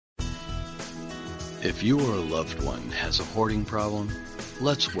If you or a loved one has a hoarding problem,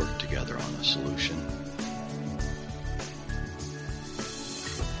 let's work together on a solution.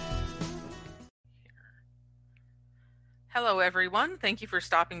 Hello, everyone. Thank you for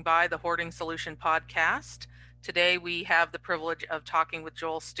stopping by the Hoarding Solution podcast. Today, we have the privilege of talking with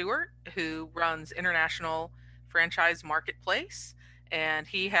Joel Stewart, who runs International Franchise Marketplace, and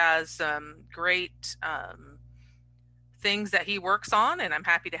he has some great things that he works on, and I'm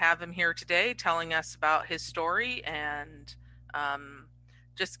happy to have him here today telling us about his story and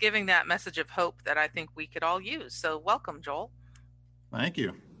just giving that message of hope that I think we could all use. So welcome, Joel. Thank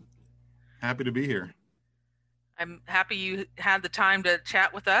you. Happy to be here. I'm happy you had the time to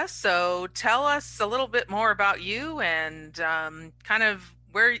chat with us. So tell us a little bit more about you and kind of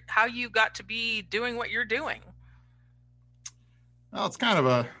how you got to be doing what you're doing. Well, it's kind of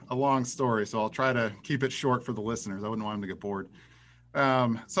a long story, so I'll try to keep it short for the listeners. I wouldn't want them to get bored.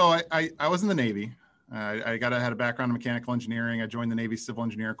 So I was in the Navy. I had a background in mechanical engineering. I joined the Navy Civil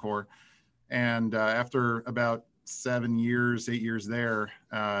Engineer Corps. And after about 8 years there,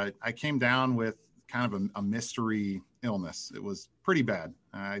 I came down with kind of a mystery illness. It was pretty bad.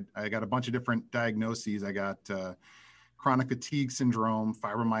 I got a bunch of different diagnoses. I got chronic fatigue syndrome,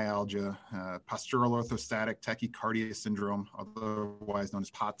 fibromyalgia, postural orthostatic tachycardia syndrome, otherwise known as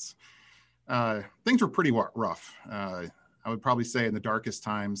POTS. Things were pretty rough. I would probably say in the darkest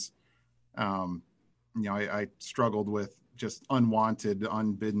times, I struggled with just unwanted,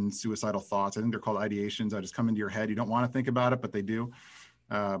 unbidden suicidal thoughts. I think they're called ideations. I just come into your head. You don't want to think about it, but they do.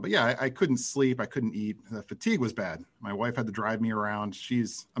 But yeah, I couldn't sleep. I couldn't eat. The fatigue was bad. My wife had to drive me around.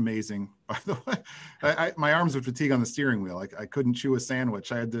 She's amazing, by the way. My arms would fatigue on the steering wheel. I couldn't chew a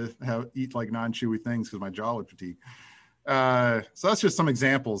sandwich. I had to eat like non-chewy things because my jaw would fatigue. So that's just some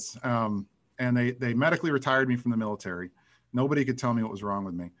examples. And they medically retired me from the military. Nobody could tell me what was wrong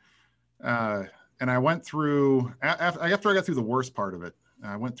with me. And I went through, after I got through the worst part of it,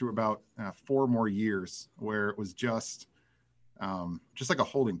 I went through about 4 more years where it was just like a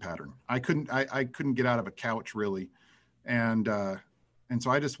holding pattern. I couldn't get out of a couch really. And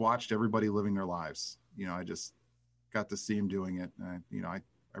so I just watched everybody living their lives. I just got to see them doing it. I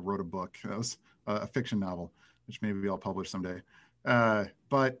wrote a book. That was a fiction novel, which maybe I'll publish someday.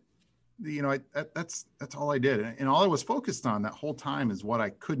 But that's all I did. And all I was focused on that whole time is what I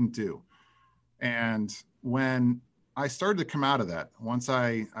couldn't do. And when I started to come out of that, once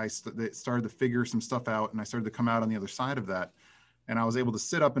I started to figure some stuff out and I started to come out on the other side of that, and I was able to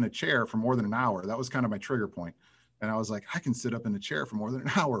sit up in a chair for more than an hour. That was kind of my trigger point. And I was like, I can sit up in a chair for more than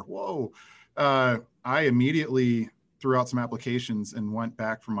an hour. Whoa. I immediately threw out some applications and went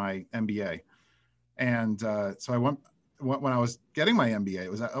back for my MBA. And so I went when I was getting my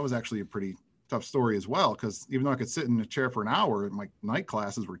MBA, that was actually a pretty tough story as well, because even though I could sit in a chair for an hour, my night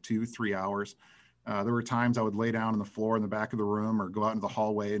classes were 2-3 hours. There were times I would lay down on the floor in the back of the room or go out into the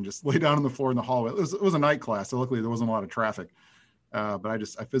hallway and just lay down on the floor in the hallway. It was a night class, so luckily there wasn't a lot of traffic. But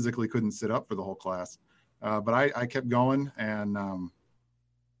I physically couldn't sit up for the whole class. But I kept going, and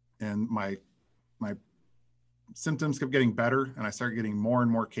my symptoms kept getting better, and I started getting more and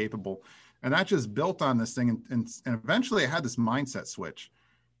more capable. And that just built on this thing. And eventually I had this mindset switch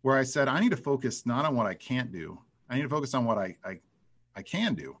where I said, I need to focus not on what I can't do. I need to focus on what I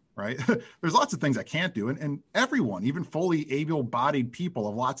can do, right? There's lots of things I can't do. And everyone, even fully able-bodied people,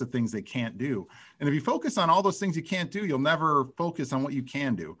 have lots of things they can't do. And if you focus on all those things you can't do, you'll never focus on what you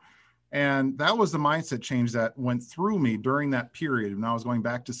can do. And that was the mindset change that went through me during that period when I was going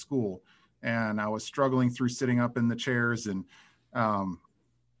back to school. And I was struggling through sitting up in the chairs. And,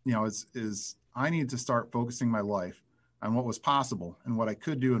 I need to start focusing my life on what was possible and what I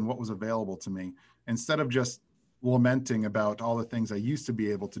could do and what was available to me, instead of just lamenting about all the things I used to be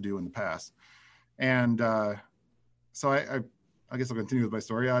able to do in the past. And so I guess I'll continue with my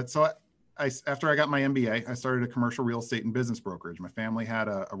story. After I got my MBA, I started a commercial real estate and business brokerage. My family had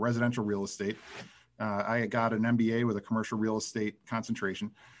a residential real estate. I got an MBA with a commercial real estate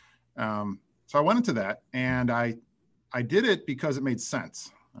concentration. So I went into that, and I did it because it made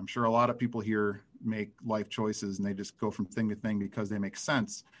sense. I'm sure a lot of people here make life choices and they just go from thing to thing because they make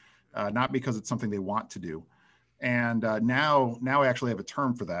sense, not because it's something they want to do. And now I actually have a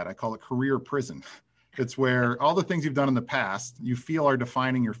term for that. I call it career prison. It's where all the things you've done in the past, you feel are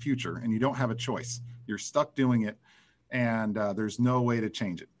defining your future, and you don't have a choice. You're stuck doing it, and there's no way to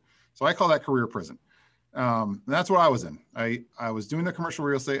change it. So I call that career prison. And that's what I was in. I was doing the commercial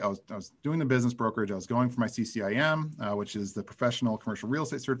real estate. I was doing the business brokerage. I was going for my CCIM, which is the professional commercial real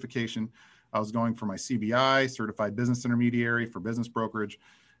estate certification. I was going for my CBI, certified business intermediary for business brokerage.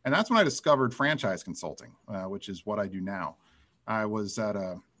 And that's when I discovered franchise consulting, which is what I do now. I was at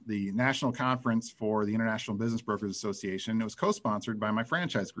a the national conference for the International Business Brokers Association. It was co-sponsored by my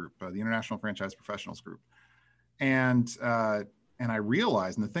franchise group, the International Franchise Professionals Group. And I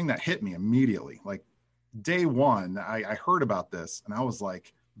realized, and the thing that hit me immediately, like day one, I heard about this and I was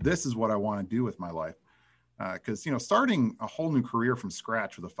like, this is what I want to do with my life. Because, starting a whole new career from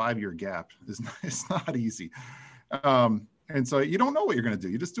scratch with a 5-year gap it's not easy. And so you don't know what you're going to do.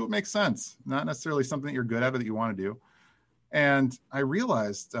 You just do what makes sense, not necessarily something that you're good at or that you want to do. And I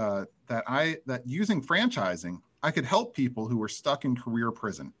realized that using franchising, I could help people who were stuck in career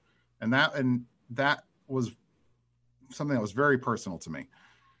prison. And that was something that was very personal to me.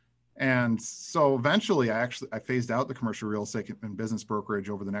 And so eventually I phased out the commercial real estate and business brokerage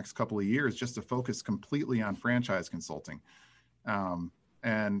over the next couple of years just to focus completely on franchise consulting.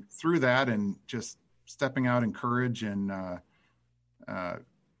 And through that and just stepping out in courage and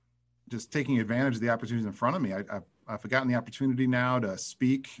just taking advantage of the opportunities in front of me, I've gotten the opportunity now to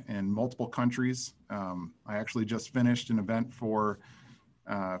speak in multiple countries. I actually just finished an event for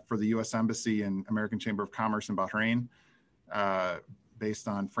the U.S. Embassy and American Chamber of Commerce in Bahrain, based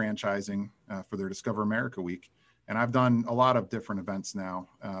on franchising for their Discover America Week. And I've done a lot of different events now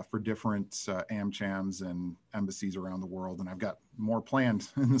for different AmChams and embassies around the world. And I've got more planned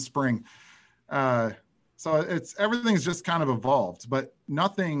in the spring. So everything's just kind of evolved, but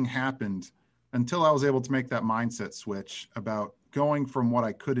nothing happened until I was able to make that mindset switch about going from what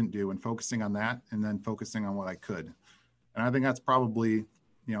I couldn't do and focusing on that and then focusing on what I could. And I think that's probably,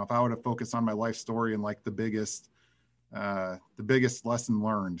 if I were to focus on my life story and like the biggest lesson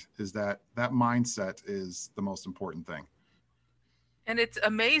learned is that mindset is the most important thing. And it's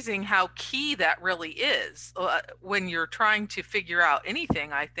amazing how key that really is. When you're trying to figure out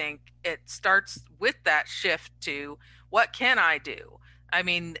anything, I think it starts with that shift to what can I do? I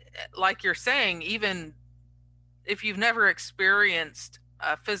mean, like you're saying, even if you've never experienced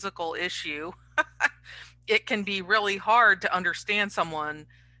a physical issue, it can be really hard to understand someone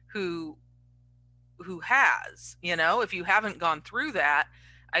who has, if you haven't gone through that.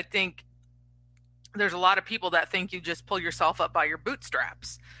 I think there's a lot of people that think you just pull yourself up by your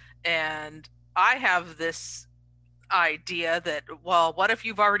bootstraps. And I have this idea that, well, what if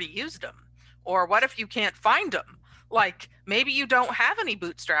you've already used them? Or what if you can't find them? Like, maybe you don't have any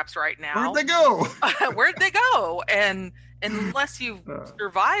bootstraps right now. Where'd they go? Where'd they go? And unless you've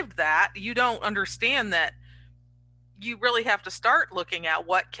survived that, you don't understand that you really have to start looking at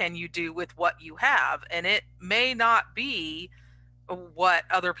what can you do with what you have. And it may not be what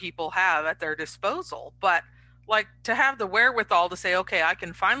other people have at their disposal, but like to have the wherewithal to say, okay, I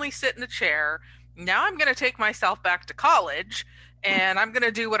can finally sit in a chair. Now I'm going to take myself back to college and I'm going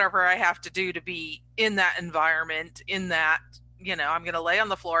to do whatever I have to do to be in that environment, in that, I'm going to lay on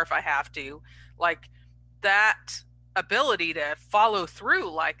the floor if I have to. Like, that ability to follow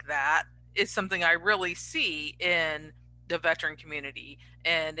through like that is something I really see in the veteran community.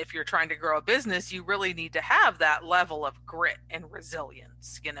 And if you're trying to grow a business, you really need to have that level of grit and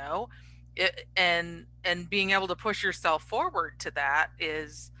resilience, and being able to push yourself forward to that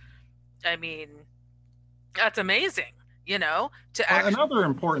is, that's amazing, Another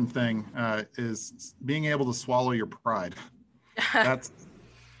important thing is being able to swallow your pride.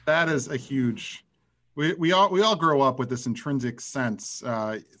 That is a huge, we all grow up with this intrinsic sense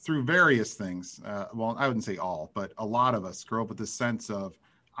through various things. Well, I wouldn't say all, but a lot of us grow up with this sense of,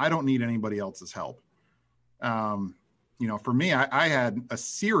 I don't need anybody else's help. For me, I had a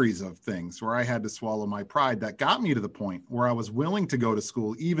series of things where I had to swallow my pride that got me to the point where I was willing to go to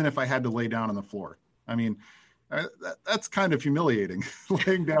school, even if I had to lay down on the floor. That's kind of humiliating,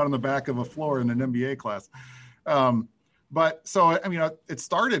 laying down on the back of a floor in an MBA class. But so, it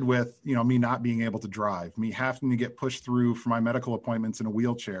started with, me not being able to drive, me having to get pushed through for my medical appointments in a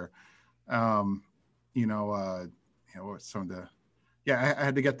wheelchair. I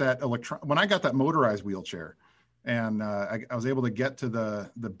had to get that when I got that motorized wheelchair and I was able to get to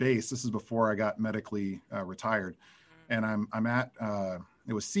the base. This is before I got medically retired. And I'm at,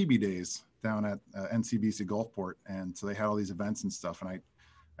 it was CB days down at NCBC Gulfport. And so they had all these events and stuff. And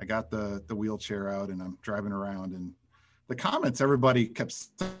I got the wheelchair out and I'm driving around, and the comments everybody kept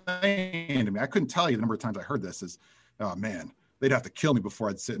saying to me, I couldn't tell you the number of times I heard this, is, oh man, they'd have to kill me before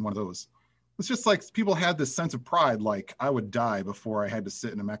I'd sit in one of those. It's just like people had this sense of pride, like I would die before I had to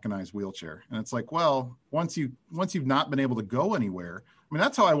sit in a mechanized wheelchair. And it's like, well, once you've not been able to go anywhere,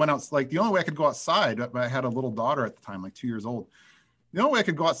 that's how I went out. Like the only way I could go outside, I had a little daughter at the time, like 2 years old. The only way I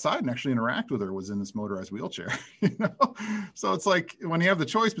could go outside and actually interact with her was in this motorized wheelchair. So it's like when you have the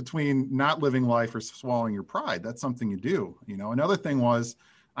choice between not living life or swallowing your pride, that's something you do. Another thing was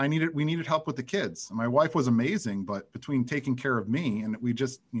we needed help with the kids. My wife was amazing, but between taking care of me, and we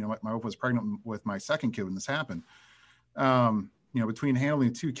just, my wife was pregnant with my second kid when this happened. Between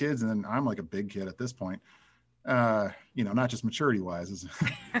handling 2 kids, and then I'm like a big kid at this point, not just maturity wise,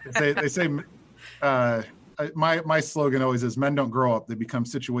 they say, my slogan always is, men don't grow up, they become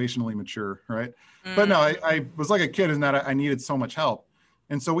situationally mature. Right. But no, I was like a kid in that I needed so much help.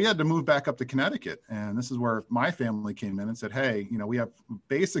 And so we had to move back up to Connecticut. And this is where my family came in and said, hey, we have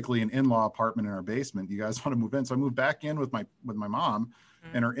basically an in-law apartment in our basement. You guys want to move in? So I moved back in with my mom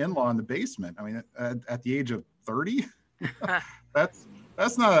and her in-law in the basement. I mean, at the age of 30,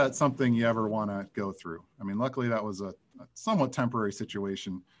 that's not something you ever want to go through. I mean, luckily that was a somewhat temporary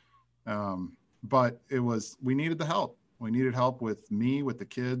situation. But we needed the help. We needed help with the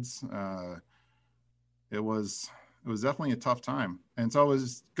kids. It was definitely a tough time. And so I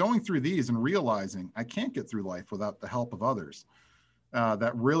was going through these and realizing I can't get through life without the help of others.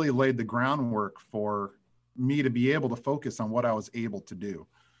 That really laid the groundwork for me to be able to focus on what I was able to do.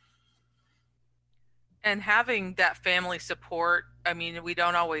 And having that family support, I mean, we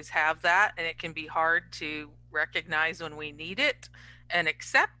don't always have that, and it can be hard to recognize when we need it and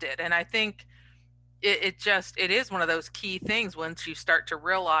accept it. And I think it is one of those key things once you start to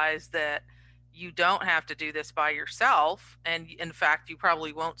realize that you don't have to do this by yourself. And in fact, you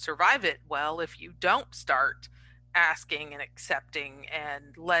probably won't survive it well if you don't start asking and accepting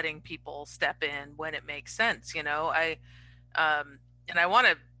and letting people step in when it makes sense. And I want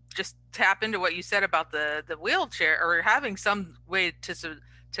to just tap into what you said about the wheelchair, or having some way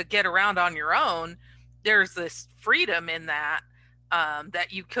to get around on your own. There's this freedom in that that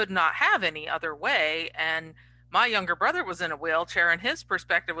you could not have any other way. And my younger brother was in a wheelchair, and his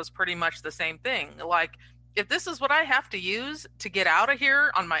perspective was pretty much the same thing. Like, if this is what I have to use to get out of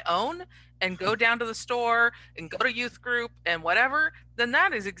here on my own and go down to the store and go to youth group and whatever, then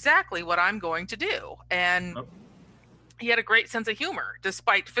that is exactly what I'm going to do. And he had a great sense of humor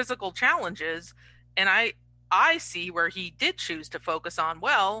despite physical challenges. And I see where he did choose to focus on,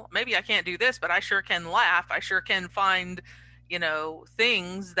 well, maybe I can't do this, but I sure can laugh. I sure can find,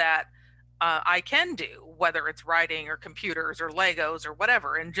 things that I can do, whether it's writing or computers or Legos or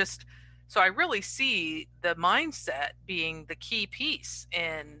whatever. And just, so I really see the mindset being the key piece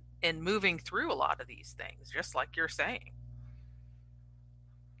in moving through a lot of these things, just like you're saying.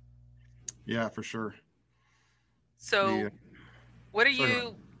 Yeah, for sure. So what are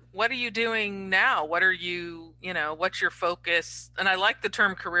you doing now? What are you, what's your focus? And I like the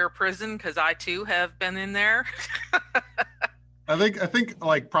term career prison, because I too have been in there. I think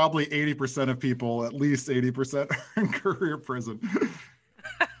like probably 80% of people, at least 80%, are in career prison.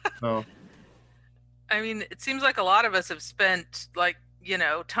 So, I mean, it seems like a lot of us have spent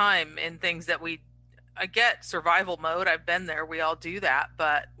time in things that I get survival mode. I've been there. We all do that.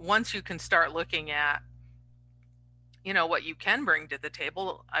 But once you can start looking at, what you can bring to the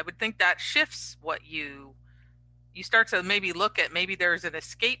table, I would think that shifts what you start to maybe look at, maybe there's an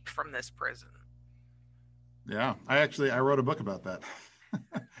escape from this prison. Yeah, I wrote a book about that.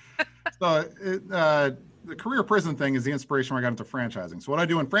 So the career prison thing is the inspiration where I got into franchising. So what I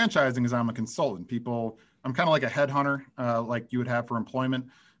do in franchising is I'm a consultant. I'm kind of like a headhunter, like you would have for employment,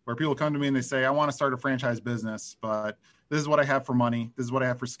 where people come to me and they say, I want to start a franchise business, but this is what I have for money. This is what I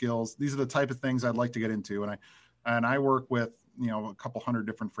have for skills. These are the type of things I'd like to get into. And I work with, a couple hundred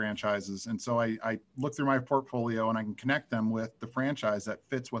different franchises. And so I look through my portfolio and I can connect them with the franchise that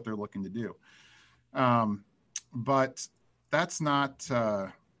fits what they're looking to do. But that's not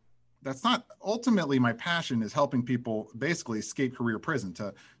ultimately my passion. Is helping people basically escape career prison,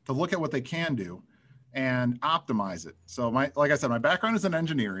 to look at what they can do and optimize it. So like I said, my background is in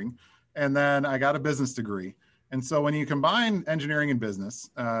engineering, and then I got a business degree. And so when you combine engineering and business,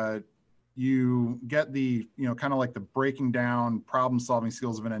 you get the, kind of like the breaking down problem solving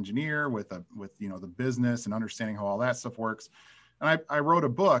skills of an engineer with the business and understanding how all that stuff works. And I wrote a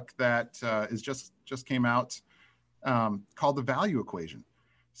book that is just came out, called The Value Equation.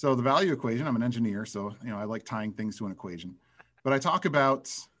 So the value equation, I'm an engineer, so I like tying things to an equation, but I talk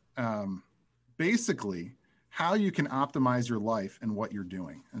about basically how you can optimize your life and what you're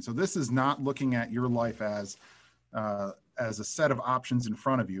doing. And so this is not looking at your life as a set of options in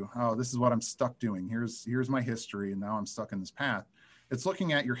front of you. Oh, this is what I'm stuck doing. Here's my history, and now I'm stuck in this path. It's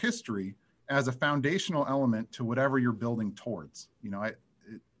looking at your history as a foundational element to whatever you're building towards.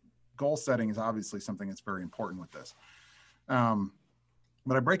 Goal setting is obviously something that's very important with this.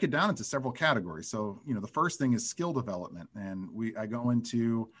 But I break it down into several categories. So, the first thing is skill development. And I go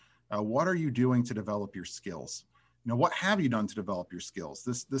into what are you doing to develop your skills? What have you done to develop your skills?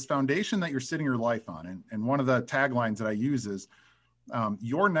 This foundation that you're sitting your life on. And one of the taglines that I use is,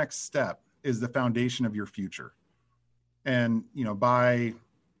 Your next step is the foundation of your future. And,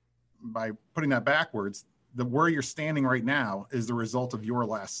 by putting that backwards, where you're standing right now is the result of your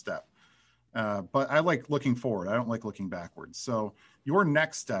last step. But I like looking forward. I don't like looking backwards. So your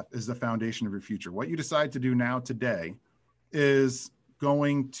next step is the foundation of your future. What you decide to do now today is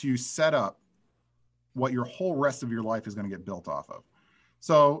going to set up what your whole rest of your life is going to get built off of.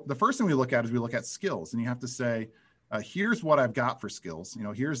 So the first thing we look at is we look at skills, and you have to say, here's what I've got for skills.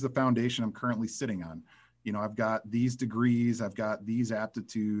 Here's the foundation I'm currently sitting on. I've got these degrees, I've got these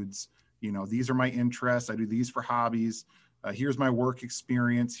aptitudes, these are my interests. I do these for hobbies. Here's my work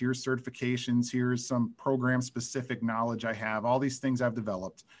experience. Here's certifications. Here's some program specific knowledge I have, all these things I've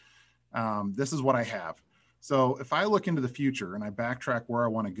developed. This is what I have. So if I look into the future and I backtrack where I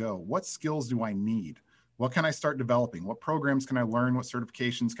want to go, what skills do I need? What can I start developing? What programs can I learn? What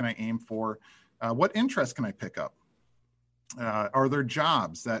certifications can I aim for? What interests can I pick up? Are there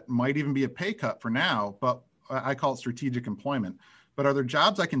jobs that might even be a pay cut for now, but I call it strategic employment, but are there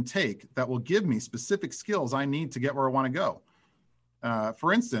jobs I can take that will give me specific skills I need to get where I want to go?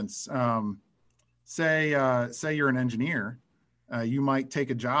 For instance, say you're an engineer, you might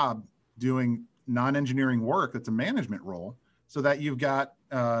take a job doing non-engineering work that's a management role so that you've got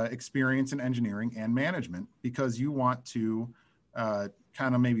experience in engineering and management because you want to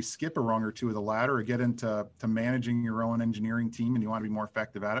kind of maybe skip a rung or two of the ladder or get into managing your own engineering team and you want to be more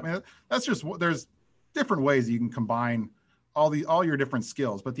effective at it. I mean, that's just, there's different ways that you can combine all your different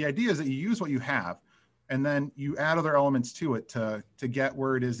skills. But the idea is that you use what you have and then you add other elements to it to get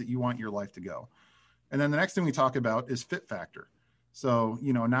where it is that you want your life to go. And then the next thing we talk about is fit factor. So,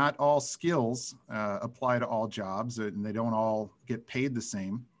 not all skills apply to all jobs and they don't all get paid the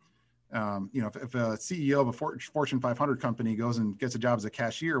same. If a CEO of a Fortune 500 company goes and gets a job as a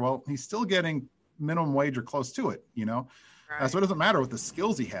cashier, well, he's still getting minimum wage or close to it, Right. So it doesn't matter what the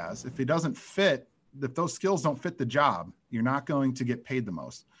skills he has. If those skills don't fit the job, you're not going to get paid the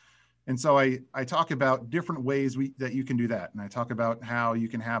most. And so I talk about different ways that you can do that. And I talk about how you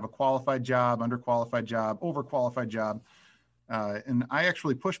can have a qualified job, underqualified job, overqualified job. And I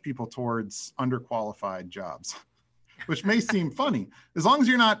actually push people towards underqualified jobs, which may seem funny. As long as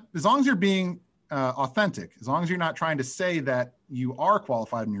you're being authentic, as long as you're not trying to say that you are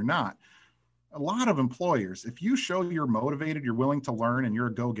qualified and you're not. A lot of employers, if you show you're motivated, you're willing to learn, and you're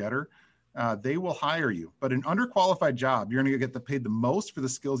a go-getter, they will hire you. But an underqualified job, you're going to get paid the most for the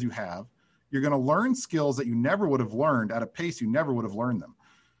skills you have. You're going to learn skills that you never would have learned at a pace you never would have learned them,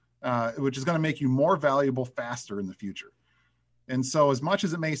 which is going to make you more valuable faster in the future. And so as much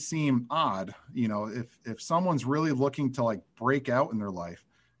as it may seem odd, if someone's really looking to break out in their life,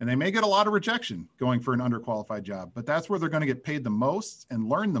 and they may get a lot of rejection going for an underqualified job, but that's where they're going to get paid the most and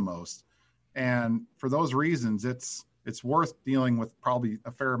learn the most. And for those reasons, it's worth dealing with probably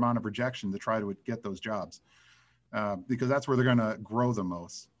a fair amount of rejection to try to get those jobs because that's where they're going to grow the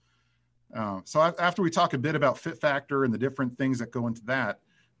most. So after we talk a bit about fit factor and the different things that go into that,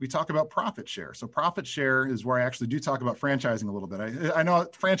 we talk about profit share. So profit share is where I actually do talk about franchising a little bit. I know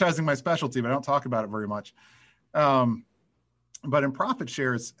franchising is my specialty, but I don't talk about it very much. But in profit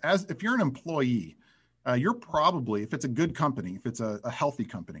shares, if you're an employee, you're probably, if it's a good company, if it's a healthy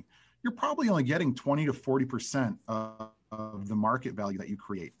company, you're probably only getting 20 to 40% of the market value that you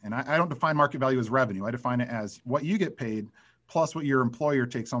create. And I don't define market value as revenue. I define it as what you get paid plus what your employer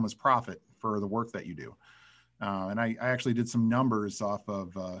takes home as profit for the work that you do. And I actually did some numbers off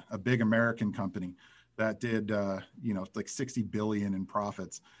of a big American company that did, like 60 billion in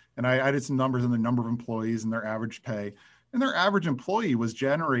profits. And I did some numbers on the number of employees and their average pay. And their average employee was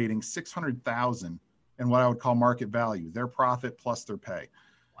generating 600,000 in what I would call market value, their profit plus their pay.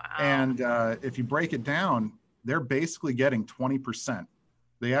 Wow. And if you break it down, they're basically getting 20%.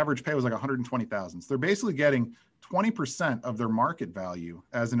 The average pay was like 120,000. So they're basically getting 20% of their market value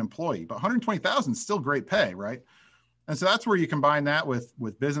as an employee, but 120,000 is still great pay, right? And so that's where you combine that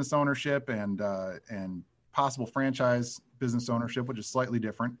with business ownership and possible franchise business ownership, which is slightly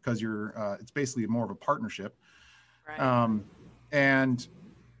different because it's basically more of a partnership. Right. And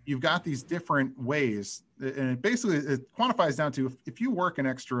you've got these different ways, and it quantifies down to if you work an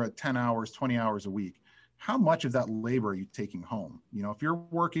extra 10 hours, 20 hours a week, how much of that labor are you taking home? If you're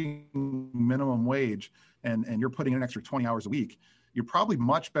working minimum wage and you're putting in an extra 20 hours a week, you're probably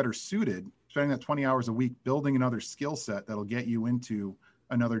much better suited spending that 20 hours a week building another skill set that'll get you into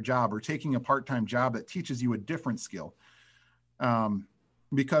another job or taking a part-time job that teaches you a different skill.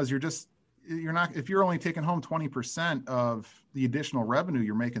 Because if you're only taking home 20% of the additional revenue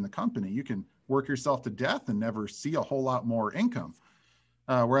you're making the company, you can work yourself to death and never see a whole lot more income.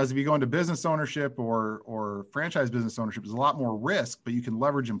 Whereas if you go into business ownership or franchise business ownership, there's a lot more risk, but you can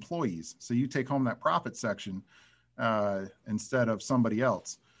leverage employees. So you take home that profit section instead of somebody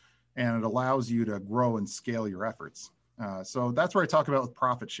else. And it allows you to grow and scale your efforts. So that's where I talk about with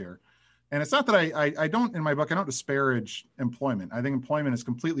profit share. And it's not that I don't, in my book, I don't disparage employment. I think employment is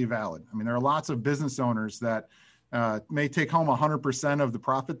completely valid. I mean, there are lots of business owners that may take home 100% of the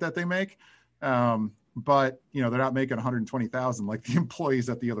profit that they make. But they're not making 120,000 like the employees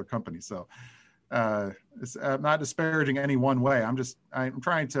at the other company. So it's not disparaging any one way. I'm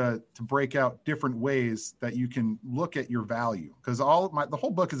trying to break out different ways that you can look at your value, because the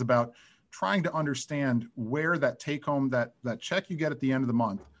whole book is about trying to understand where that take home, that check you get at the end of the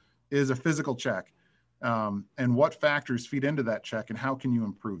month is a physical check, and what factors feed into that check and how can you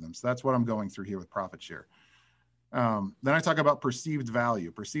improve them. So that's what I'm going through here with profit share. Then I talk about perceived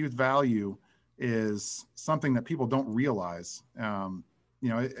value. Perceived value is something that people don't realize.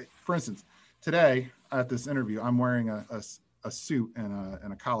 For instance, today at this interview, I'm wearing a suit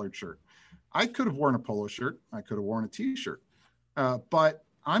and a collared shirt. I could have worn a polo shirt. I could have worn a t-shirt, but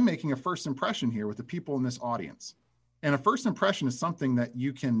I'm making a first impression here with the people in this audience. And a first impression is something that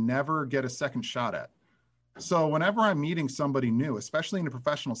you can never get a second shot at. So whenever I'm meeting somebody new, especially in a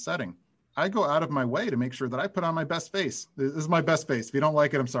professional setting, I go out of my way to make sure that I put on my best face. This is my best face. If you don't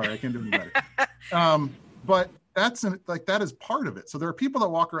like it, I'm sorry, I can't do any better. But that is part of it. So there are people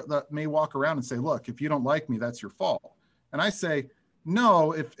that may walk around and say, look, if you don't like me, that's your fault. And I say,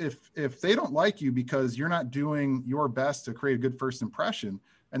 no, if they don't like you because you're not doing your best to create a good first impression,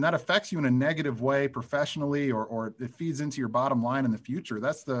 and that affects you in a negative way professionally, or it feeds into your bottom line in the future,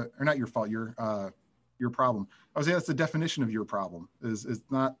 or not your fault, your problem. I would say that's the definition of your problem. It's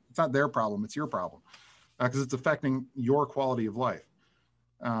not their problem, it's your problem, because it's affecting your quality of life.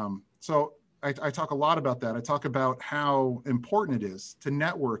 So I talk a lot about that. I talk about how important it is to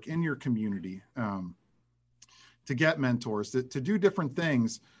network in your community, to get mentors, to do different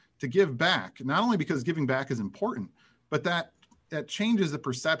things, to give back, not only because giving back is important, but that changes the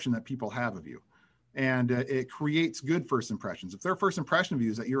perception that people have of you. And it creates good first impressions. If their first impression of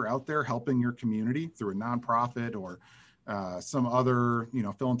you is that you're out there helping your community through a nonprofit or some other,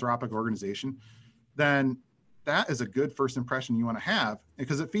 philanthropic organization, then that is a good first impression you want to have,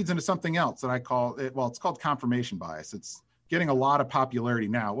 because it feeds into something else that I call it. Well, it's called confirmation bias. It's getting a lot of popularity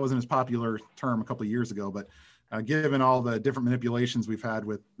now. It wasn't as popular term a couple of years ago, but given all the different manipulations we've had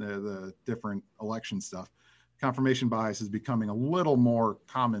with the different election stuff, confirmation bias is becoming a little more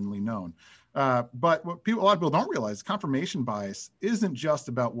commonly known. But what a lot of people don't realize, confirmation bias isn't just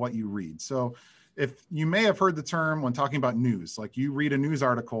about what you read. So if you may have heard the term when talking about news, like you read a news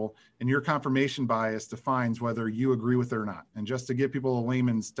article and your confirmation bias defines whether you agree with it or not. And just to give people a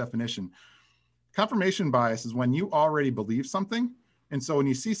layman's definition, confirmation bias is when you already believe something. And so when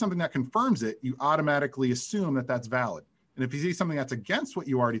you see something that confirms it, you automatically assume that that's valid. And if you see something that's against what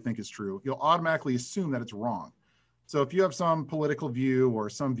you already think is true, you'll automatically assume that it's wrong. So if you have some political view or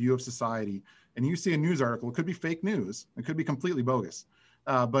some view of society and you see a news article, it could be fake news, it could be completely bogus.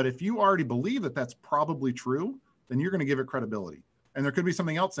 But if you already believe that that's probably true, then you're going to give it credibility. And there could be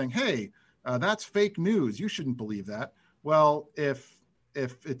something else saying, hey, that's fake news, you shouldn't believe that. Well, if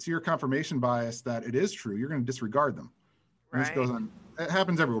it's your confirmation bias that it is true, you're going to disregard them. And Right. This goes on. It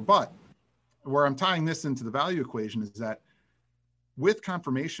happens everywhere. But where I'm tying this into the value equation is that with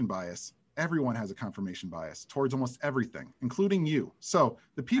confirmation bias, everyone has a confirmation bias towards almost everything, including you. So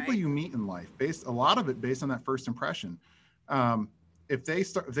the people you meet in life, a lot of it based on that first impression, if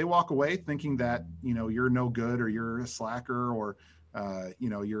they walk away thinking that you're no good, or you're a slacker, or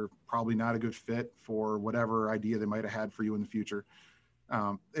you're probably not a good fit for whatever idea they might have had for you in the future,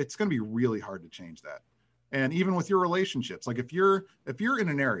 it's going to be really hard to change that. And even with your relationships, like if you're in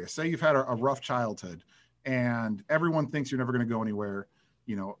an area, say you've had a rough childhood and everyone thinks you're never going to go anywhere,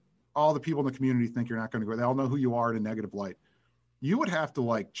 all the people in the community think you're not going to go, they all know who you are in a negative light. You would have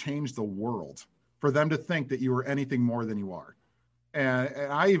to change the world for them to think that you are anything more than you are. And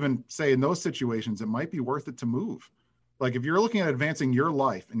I even say in those situations, it might be worth it to move. Like if you're looking at advancing your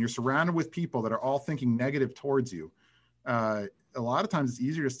life and you're surrounded with people that are all thinking negative towards you, a lot of times it's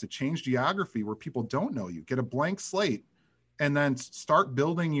easier just to change geography where people don't know you, get a blank slate, and then start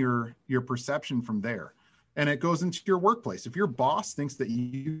building your perception from there. And it goes into your workplace. If your boss thinks that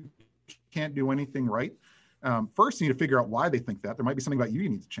you can't do anything right, first you need to figure out why they think that. There might be something about you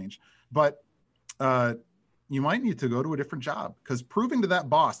need to change. But you might need to go to a different job, because proving to that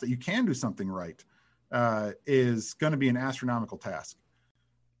boss that you can do something right is going to be an astronomical task.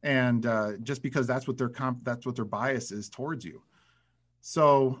 And just because that's what their bias is towards you.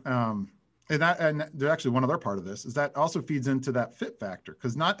 So And there's actually one other part of this is that also feeds into that fit factor,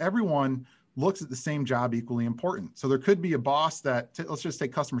 because not everyone looks at the same job equally important. So there could be a boss that, let's just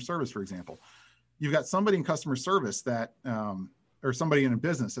take customer service, for example. You've got somebody in customer service that, or somebody in a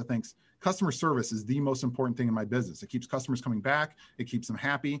business that thinks customer service is the most important thing in my business. It keeps customers coming back. It keeps them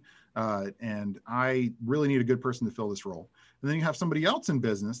happy. And I really need a good person to fill this role. And then you have somebody else in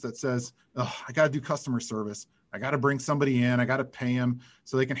business that says, oh, I got to do customer service. I got to bring somebody in. I got to pay them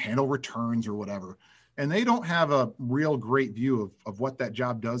so they can handle returns or whatever. And they don't have a real great view of what that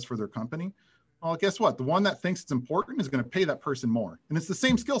job does for their company. Well, guess what? The one that thinks it's important is going to pay that person more. And it's the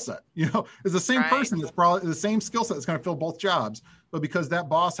same skill set, it's the same person that's probably the same skill set that's going to fill both jobs. But because that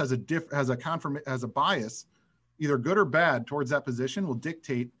boss has a bias, either good or bad, towards that position, will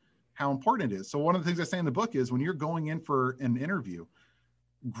dictate how important it is. So one of the things I say in the book is when you're going in for an interview,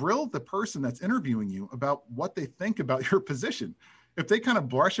 grill the person that's interviewing you about what they think about your position. If they kind of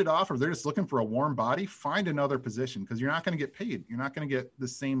brush it off or they're just looking for a warm body, find another position, because you're not going to get paid. You're not going to get the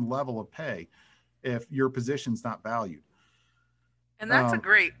same level of pay if your position's not valued. And that's a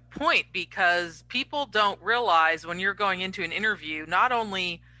great point, because people don't realize when you're going into an interview, not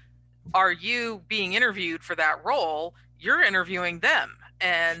only are you being interviewed for that role, you're interviewing them.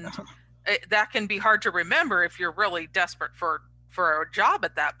 And that can be hard to remember if you're really desperate for a job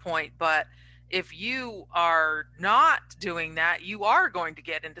at that point. But if you are not doing that, you are going to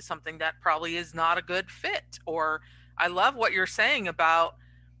get into something that probably is not a good fit. Or I love what you're saying about,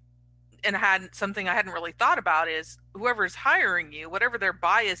 and something I hadn't really thought about, is whoever's hiring you, whatever their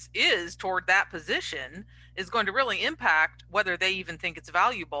bias is toward that position, is going to really impact whether they even think it's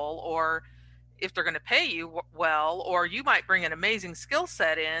valuable, or if they're going to pay you well. Or you might bring an amazing skill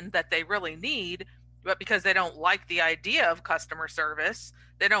set in that they really need, but because they don't like the idea of customer service,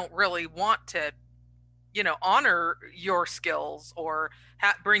 they don't really want to, honor your skills, or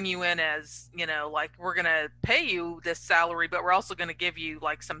bring you in as, like, we're going to pay you this salary, but we're also going to give you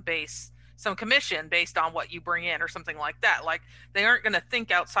like some commission based on what you bring in, or something like that. Like, they aren't going to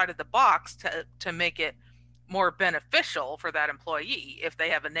think outside of the box to make it more beneficial for that employee if they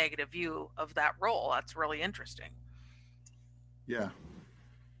have a negative view of that role. That's really interesting. Yeah.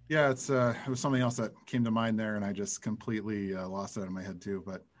 It was something else that came to mind there, and I just completely lost it out of my head too.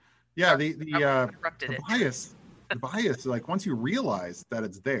 But yeah, the bias, like, once you realize that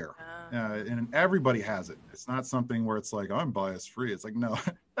it's there, and everybody has it. It's not something where it's like, oh, I'm bias free. It's like, no,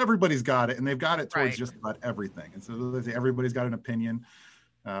 everybody's got it, and they've got it towards just about everything. And so everybody's got an opinion,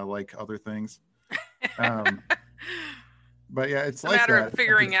 like other things. But yeah, it's like a matter of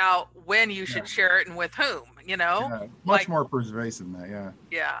figuring out when you should share it and with whom, much more pervasive than that.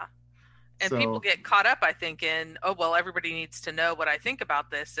 Yeah. And people get caught up, I think, in, oh, well, everybody needs to know what I think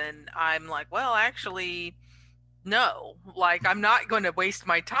about this. And I'm like, well, actually, no, like, I'm not going to waste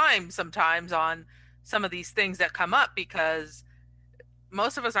my time sometimes on some of these things that come up, because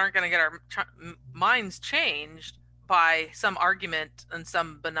most of us aren't going to get our minds changed by some argument in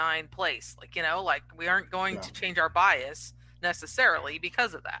some benign place. Like, like, we aren't going to change our bias necessarily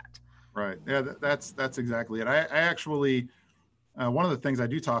because of that. Right. Yeah, that's exactly it. I actually, one of the things I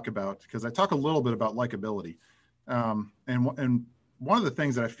do talk about, because I talk a little bit about likability, and one of the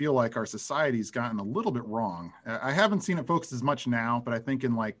things that I feel like our society's gotten a little bit wrong. I haven't seen it focused as much now, but I think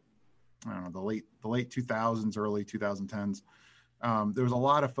in, like, I don't know, the late 2000s, early 2010s, there was a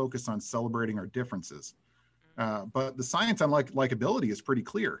lot of focus on celebrating our differences. But the science on likability is pretty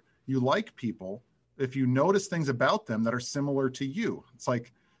clear. You like people if you notice things about them that are similar to you. It's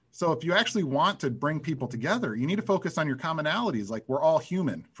like, so if you actually want to bring people together, you need to focus on your commonalities. Like, we're all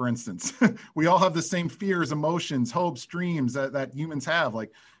human, for instance. We all have the same fears, emotions, hopes, dreams that humans have.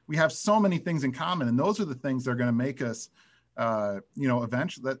 Like, we have so many things in common, and those are the things that are going to make us,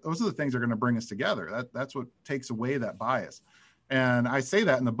 eventually, those are the things that are going to bring us together. That's what takes away that bias. And I say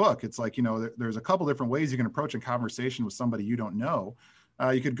that in the book. It's like, there's a couple different ways you can approach a conversation with somebody you don't know.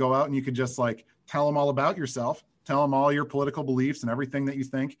 You could go out and you could just, like, tell them all about yourself, tell them all your political beliefs and everything that you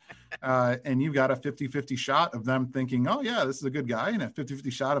think. And you've got a 50-50 shot of them thinking, oh yeah, this is a good guy. And a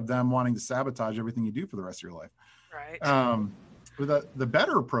 50-50 shot of them wanting to sabotage everything you do for the rest of your life. Right. The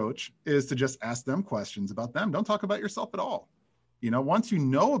better approach is to just ask them questions about them. Don't talk about yourself at all. Once you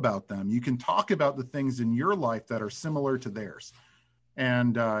know about them, you can talk about the things in your life that are similar to theirs.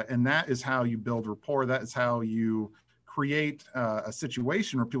 And that is how you build rapport. That is how you create a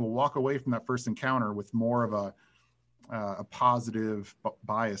situation where people walk away from that first encounter with more of a positive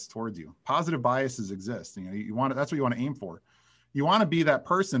bias towards you. Positive biases exist. That's what you want to aim for. You want to be that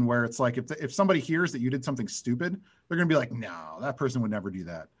person where it's like, if somebody hears that you did something stupid, they're going to be like, no, that person would never do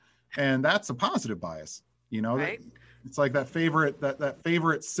that. And that's a positive bias, Right. It's like that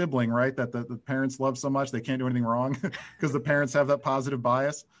favorite sibling, right? That the parents love so much they can't do anything wrong because the parents have that positive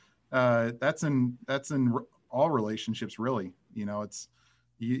bias. That's in all relationships, really. It's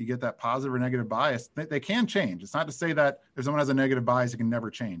you get that positive or negative bias. They can change. It's not to say that if someone has a negative bias, it can never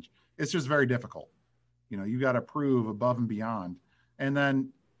change. It's just very difficult. You got to prove above and beyond. And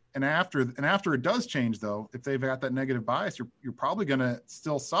after it does change, though, if they've got that negative bias, you're probably going to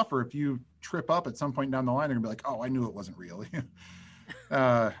still suffer. If you trip up at some point down the line, they're going to be like, oh, I knew it wasn't real.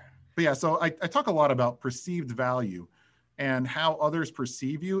 But yeah, so I talk a lot about perceived value and how others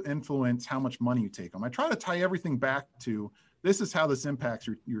perceive you influence how much money you take home. I try to tie everything back to this is how this impacts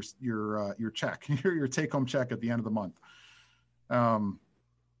your check, your take home check at the end of the month.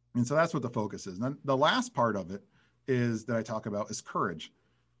 And so that's what the focus is. And then the last part of it is that I talk about is courage.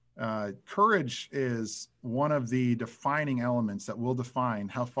 Courage is one of the defining elements that will define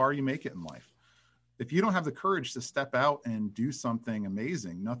how far you make it in life. If you don't have the courage to step out and do something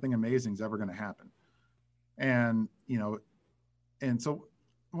amazing, nothing amazing is ever going to happen. And, and so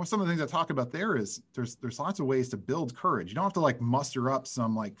some of the things I talk about there is there's lots of ways to build courage. You don't have to like muster up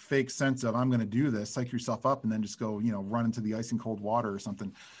some like fake sense of I'm going to do this, psych yourself up and then just go, run into the ice and cold water or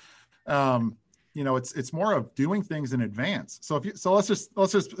something. It's more of doing things in advance. So let's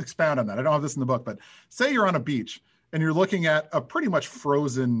just expound on that. I don't have this in the book, but say you're on a beach and you're looking at a pretty much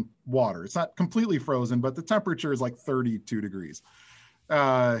frozen water. It's not completely frozen, but the temperature is like 32 degrees.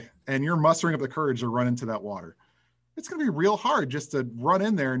 And you're mustering up the courage to run into that water. It's going to be real hard just to run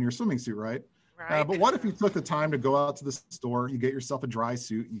in there in your swimming suit, right? Right. But what if you took the time to go out to the store, you get yourself a dry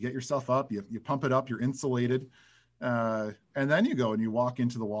suit, you get yourself up, you pump it up, you're insulated. And then you go and you walk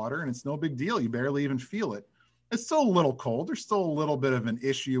into the water and it's no big deal. You barely even feel it. It's still a little cold. There's still a little bit of an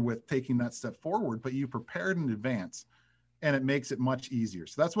issue with taking that step forward, but you prepared in advance and it makes it much easier.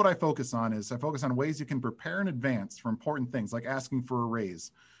 So that's what I focus on ways you can prepare in advance for important things like asking for a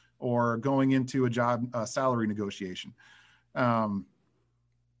raise or going into a job salary negotiation.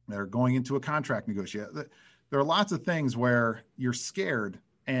 They're going into a contract negotiation. There are lots of things where you're scared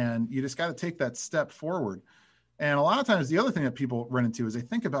and you just got to take that step forward. And a lot of times the other thing that people run into is they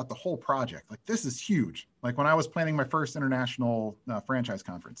think about the whole project. Like, this is huge. Like when I was planning my first international franchise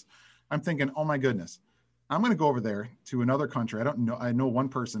conference, I'm thinking, oh my goodness, I'm going to go over there to another country. I know one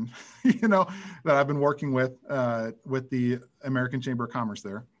person, that I've been working with the American Chamber of Commerce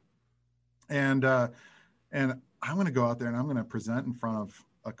there. And I'm going to go out there and I'm going to present in front of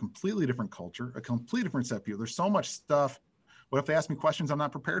a completely different culture, a completely different set of people. There's so much stuff. What if they ask me questions I'm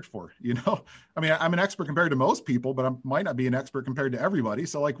not prepared for? I mean, I'm an expert compared to most people, but I might not be an expert compared to everybody.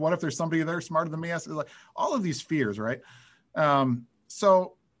 So like, what if there's somebody there smarter than me? Like all of these fears, right? But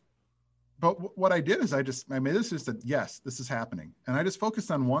what I did is I made this just that, yes, this is happening. And I just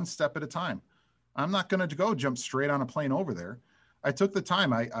focused on one step at a time. I'm not going to go jump straight on a plane over there. I took the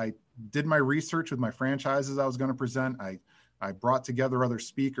time. I did my research with my franchises I was going to present. I brought together other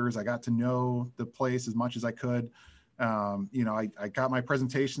speakers. I got to know the place as much as I could. I got my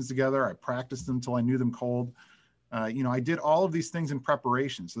presentations together. I practiced them till I knew them cold. I did all of these things in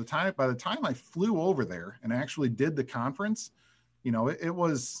preparation. So by the time I flew over there and actually did the conference, it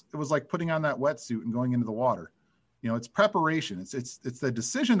was like putting on that wetsuit and going into the water. It's preparation. It's the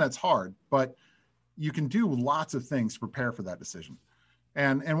decision that's hard, but you can do lots of things to prepare for that decision.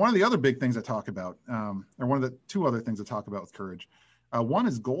 And one of the other big things I talk about, or one of the two other things I talk about with courage, one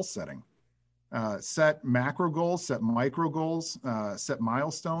is goal setting. Set macro goals, set micro goals, set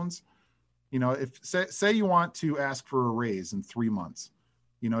milestones. If say you want to ask for a raise in 3 months,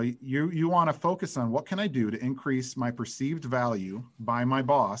 you want to focus on what can I do to increase my perceived value by my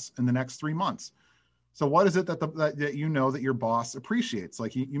boss in the next 3 months. So what is it that that your boss appreciates?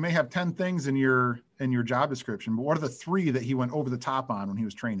 Like you may have 10 things in your job description, but what are the 3 that he went over the top on when he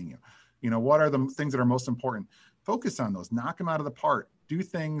was training you? What are the things that are most important? Focus on those, knock them out of the park, do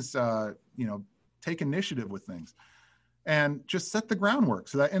things, take initiative with things and just set the groundwork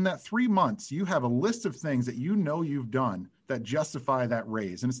so that in that 3 months, you have a list of things that you've done that justify that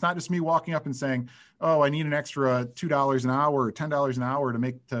raise. And it's not just me walking up and saying, oh, I need an extra $2 an hour or $10 an hour to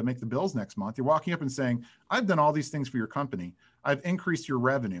make the bills next month. You're walking up and saying, I've done all these things for your company. I've increased your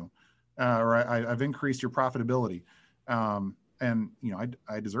revenue, or I've increased your profitability. And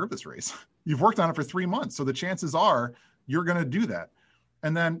I deserve this raise. You've worked on it for 3 months. So the chances are you're going to do that.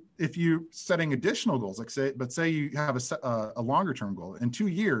 And then if you setting additional goals, say you have a longer term goal in 2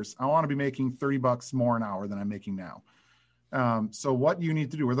 years, I want to be making $30 more an hour than I'm making now. So what you need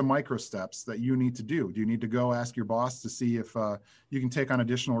to do are the micro steps that you need to do. Do you need to go ask your boss to see if you can take on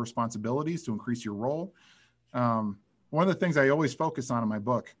additional responsibilities to increase your role? One of the things I always focus on in my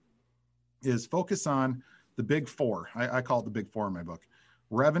book is focus on the big four. I call it the big four in my book: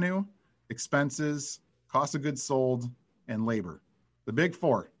 revenue, expenses, cost of goods sold, and labor. The big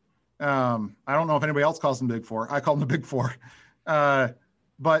four. I don't know if anybody else calls them big four. I call them the big four.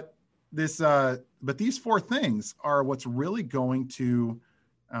 But these four things are what's really going to,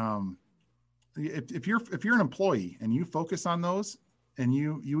 if you're an employee and you focus on those, and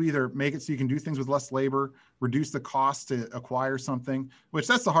you either make it so you can do things with less labor, reduce the cost to acquire something, which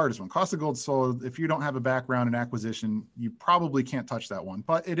that's the hardest one. Cost of goods sold, if you don't have a background in acquisition, you probably can't touch that one,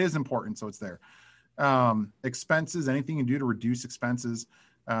 but it is important, so it's there. Expenses, anything you do to reduce expenses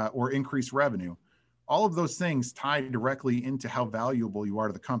or increase revenue, all of those things tie directly into how valuable you are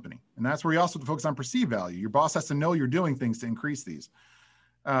to the company. And that's where you also have to focus on perceived value. Your boss has to know you're doing things to increase these.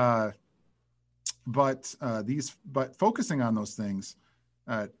 But focusing on those things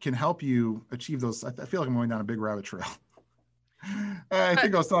can help you achieve those. I feel like I'm going down a big rabbit trail. I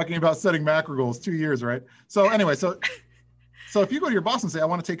think I was talking about setting macro goals 2 years, right? So anyway, so if you go to your boss and say, I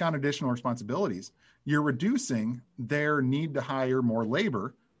want to take on additional responsibilities, you're reducing their need to hire more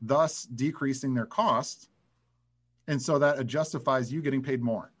labor, thus decreasing their cost. And so that justifies you getting paid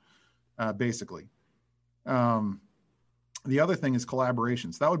more, basically. The other thing is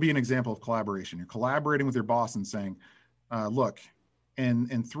collaboration. So that would be an example of collaboration. You're collaborating with your boss and saying, look,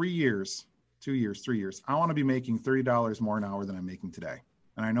 in 3 years, 2 years, 3 years, I want to be making $30 more an hour than I'm making today.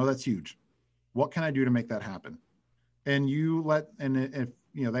 And I know that's huge. What can I do to make that happen? And if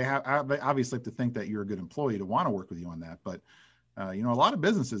they obviously have to think that you're a good employee to want to work with you on that. But a lot of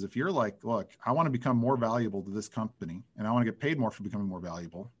businesses, if you're like, look, I want to become more valuable to this company and I want to get paid more for becoming more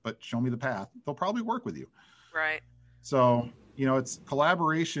valuable, but show me the path, they'll probably work with you. Right. So, it's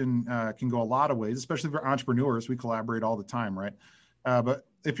collaboration can go a lot of ways, especially for entrepreneurs. We collaborate all the time, right? But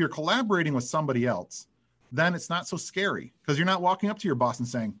if you're collaborating with somebody else, then it's not so scary because you're not walking up to your boss and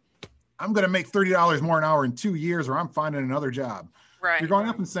saying, I'm going to make $30 more an hour in 2 years or I'm finding another job. Right. You're going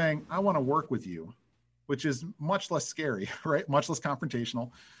up and saying, I want to work with you, which is much less scary, right? Much less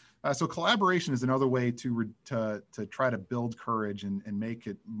confrontational. So collaboration is another way to try to build courage and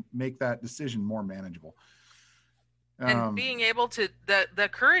make that decision more manageable. And being able to, the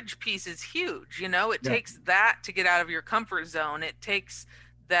courage piece is huge. It takes that to get out of your comfort zone. It takes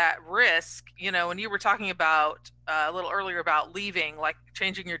that risk, when you were talking about a little earlier about leaving, like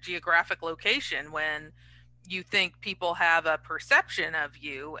changing your geographic location when you think people have a perception of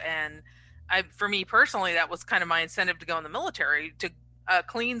you. And for me personally, that was kind of my incentive to go in the military, to a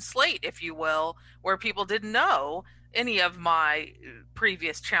clean slate, if you will, where people didn't know any of my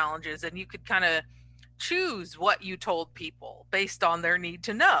previous challenges. And you could kind of choose what you told people based on their need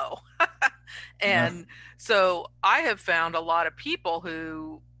to know. And so I have found a lot of people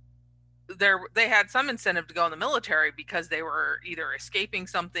who they had some incentive to go in the military because they were either escaping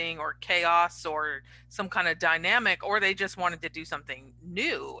something or chaos or some kind of dynamic, or they just wanted to do something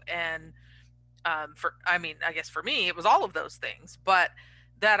new. And I guess for me, it was all of those things. But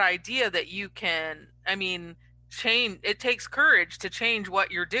that idea that you can, change, it takes courage to change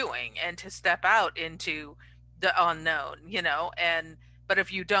what you're doing and to step out into the unknown, but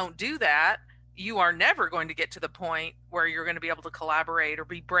if you don't do that, you are never going to get to the point where you're going to be able to collaborate or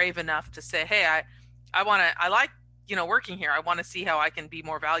be brave enough to say, hey, I like, working here. I want to see how I can be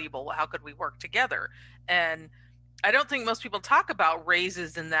more valuable. How could we work together? And I don't think most people talk about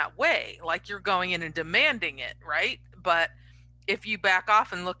raises in that way, like you're going in and demanding it, right? But if you back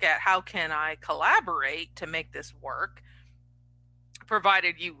off and look at how can I collaborate to make this work,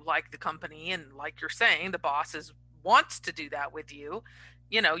 provided you like the company and like you're saying, the boss wants to do that with you,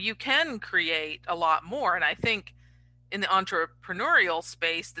 you can create a lot more. And I think in the entrepreneurial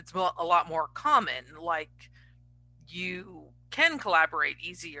space, that's a lot more common. Like you can collaborate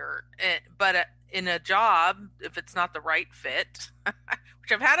easier, but in a job, if it's not the right fit,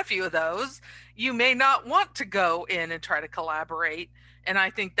 which I've had a few of those, you may not want to go in and try to collaborate. And I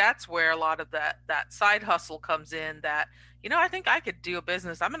think that's where a lot of that side hustle comes in, that, I think I could do a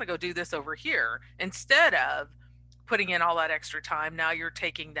business. I'm going to go do this over here instead of putting in all that extra time. Now you're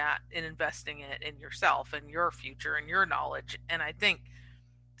taking that and investing it in yourself and your future and your knowledge. And I think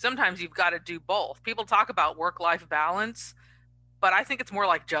sometimes you've got to do both. People talk about work-life balance, but I think it's more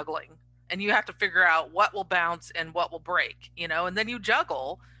like juggling. And you have to figure out what will bounce and what will break, and then you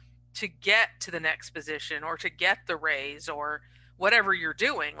juggle to get to the next position or to get the raise or whatever you're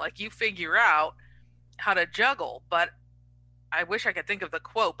doing. Like you figure out how to juggle. But I wish I could think of the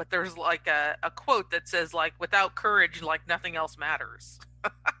quote, but there's like a quote that says, like, without courage, like nothing else matters.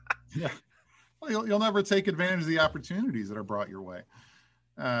 Yeah. Well, you'll never take advantage of the opportunities that are brought your way.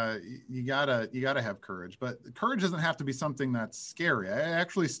 you gotta have courage, but courage doesn't have to be something that's scary. I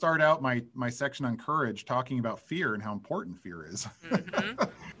actually start out my section on courage talking about fear and how important fear is. Mm-hmm.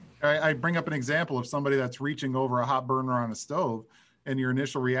 I bring up an example of somebody that's reaching over a hot burner on a stove, and your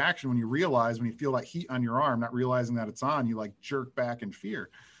initial reaction when you feel that heat on your arm, not realizing that it's on, you like jerk back in fear.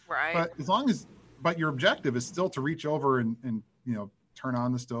 Right. But your objective is still to reach over and turn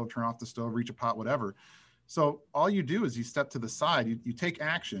on the stove, turn off the stove, reach a pot, whatever. So all you do is you step to the side, you take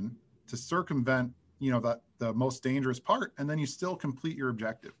action to circumvent, the most dangerous part, and then you still complete your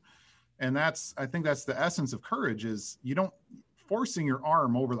objective. And I think that's the essence of courage, is forcing your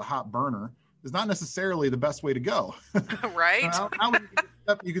arm over the hot burner is not necessarily the best way to go. Right.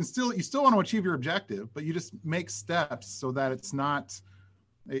 You still want to achieve your objective, but you just make steps so that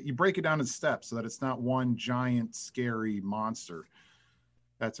you break it down in steps so that it's not one giant scary monster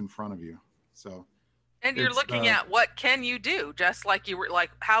that's in front of you. So, and you're looking at what can you do, just like you were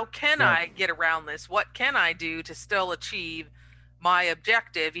like, how can I get around this? What can I do to still achieve my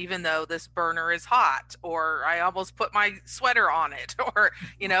objective, even though this burner is hot, or I almost put my sweater on it, or,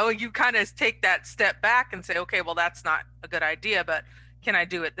 you kind of take that step back and say, okay, well, that's not a good idea, but can I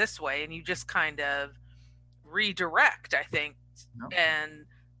do it this way? And you just kind of redirect, I think, and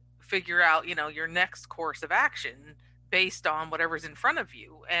figure out, your next course of action based on whatever's in front of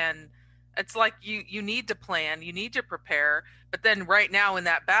you. And it's like you need to plan, you need to prepare, but then right now in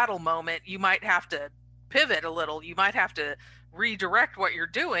that battle moment, you might have to pivot a little, you might have to redirect what you're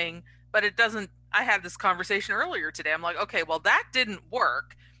doing, but it doesn't. I had this conversation earlier today. I'm like, okay, well, that didn't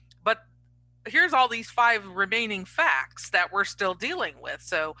work, but here's all these 5 remaining facts that we're still dealing with.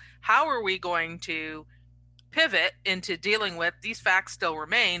 So how are we going to pivot into dealing with these facts still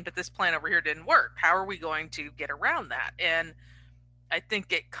remain, but this plan over here didn't work? How are we going to get around that? And I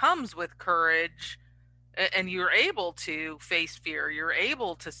think it comes with courage, and you're able to face fear. You're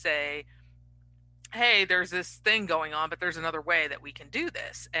able to say, hey, there's this thing going on, but there's another way that we can do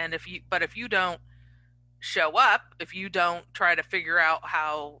this. And if you don't show up, if you don't try to figure out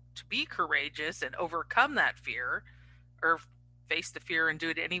how to be courageous and overcome that fear, or face the fear and do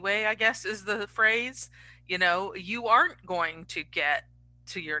it anyway, I guess is the phrase, you aren't going to get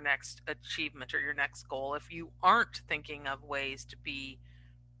to your next achievement or your next goal if you aren't thinking of ways to be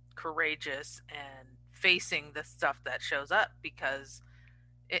courageous and facing the stuff that shows up, because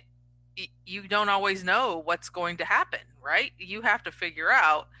you don't always know what's going to happen, right? You have to figure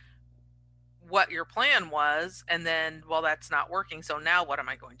out what your plan was, and then, well, that's not working, so now what am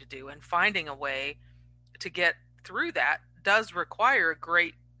I going to do? And finding a way to get through that does require a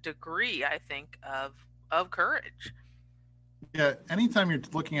great degree, I think, of courage. Yeah, anytime you're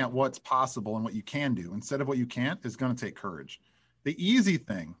looking at what's possible and what you can do instead of what you can't is going to take courage. The easy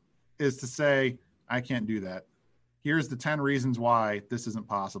thing is to say, I can't do that. Here's the 10 reasons why this isn't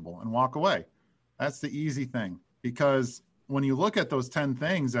possible, and walk away. That's the easy thing, because when you look at those 10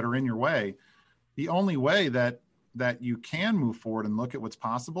 things that are in your way, the only way that you can move forward and look at what's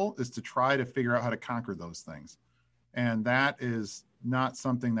possible is to try to figure out how to conquer those things. And that is not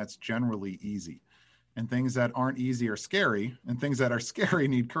something that's generally easy. And things that aren't easy are scary, and things that are scary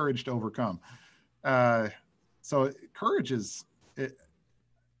need courage to overcome. So courage is,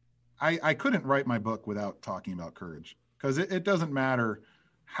 I couldn't write my book without talking about courage, because it doesn't matter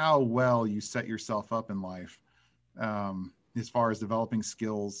how well you set yourself up in life, as far as developing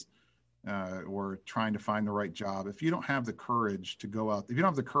skills or trying to find the right job. If you don't have the courage to go out, if you don't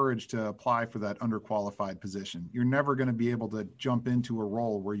have the courage to apply for that underqualified position, you're never going to be able to jump into a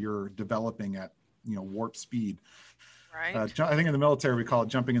role where you're developing at warp speed. Right. I think in the military we call it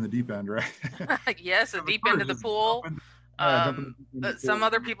jumping in the deep end, right? Yes, the deep end of the pool. Some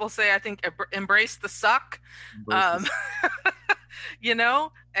other people say, I think, embrace the suck.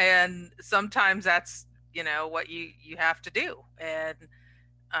 And sometimes that's what you have to do. And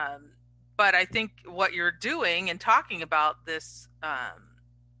but I think what you're doing and talking about this,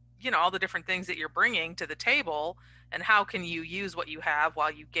 all the different things that you're bringing to the table, and how can you use what you have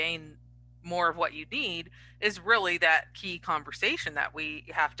while you gain more of what you need, is really that key conversation that we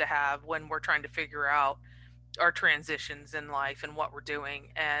have to have when we're trying to figure out our transitions in life and what we're doing,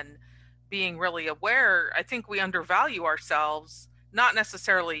 and being really aware. I think we undervalue ourselves, not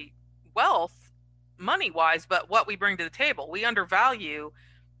necessarily wealth, money wise, but what we bring to the table. We undervalue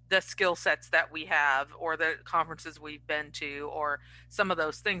the skill sets that we have, or the conferences we've been to, or some of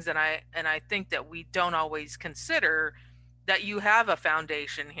those things. And I think that we don't always consider that you have a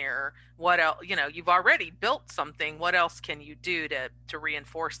foundation here. What else, you've already built something. What else can you do to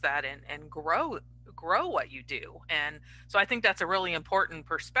reinforce that and grow what you do? And so I think that's a really important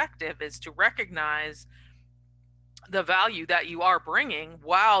perspective, is to recognize the value that you are bringing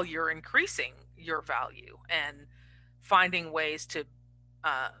while you're increasing your value and finding ways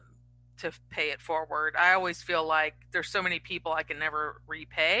uh, to pay it forward. I always feel like there's so many people I can never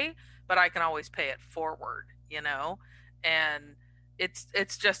repay, but I can always pay it forward, you know? And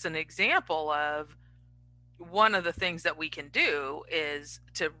it's just an example of one of the things that we can do is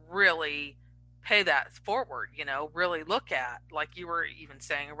to really pay that forward, you know, really look at, like you were even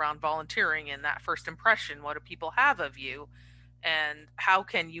saying around volunteering and that first impression, what do people have of you and how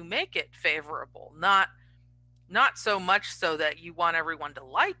can you make it favorable? Not so much so that you want everyone to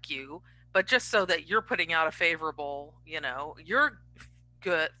like you, but just so that you're putting out a favorable, you know, you're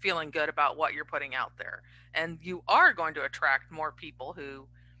good, feeling good about what you're putting out there. And you are going to attract more people who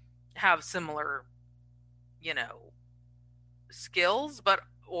have similar, you know, skills, but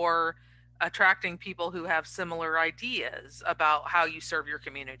or attracting people who have similar ideas about how you serve your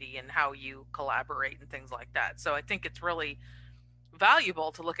community and how you collaborate and things like that. So I think it's really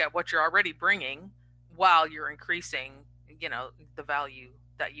valuable to look at what you're already bringing while you're increasing, you know, the value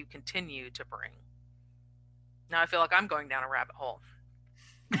that you continue to bring. Now I feel like I'm going down a rabbit hole.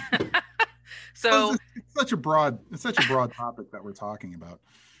 So it's such a broad topic that we're talking about.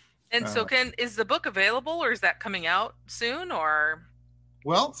 and so is the book available or is that coming out soon or?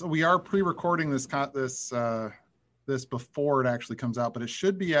 Well, so we are pre-recording this before it actually comes out, but it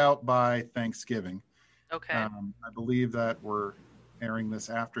should be out by Thanksgiving. Okay. I believe that we're airing this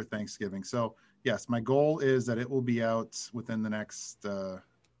after Thanksgiving. So yes, my goal is that it will be out within the next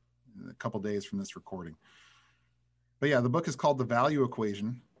couple days from this recording. But yeah, the book is called The Value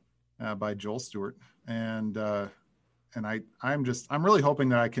Equation by Joel Stewart. And I'm really hoping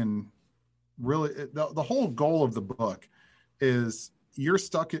that I can really, the whole goal of the book is you're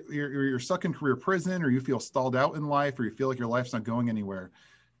stuck in career prison, or you feel stalled out in life, or you feel like your life's not going anywhere.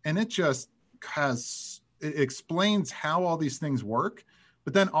 And it just it explains how all these things work,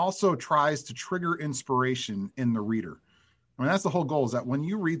 but then also tries to trigger inspiration in the reader. I mean, that's the whole goal, is that when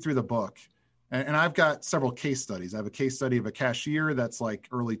you read through the book, and I've got several case studies. I have a case study of a cashier that's like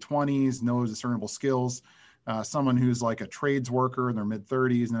early 20s, knows discernible skills, someone who's like a trades worker in their mid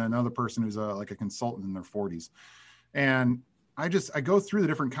 30s, and another person who's like a consultant in their 40s. And I go through the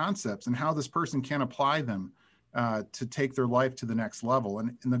different concepts and how this person can apply them to take their life to the next level.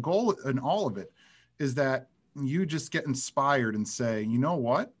 And the goal in all of it is that you just get inspired and say, you know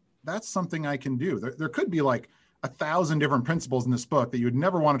what, that's something I can do. There could be like 1,000 different principles in this book that you would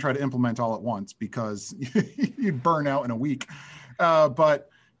never want to try to implement all at once because you'd burn out in a week. But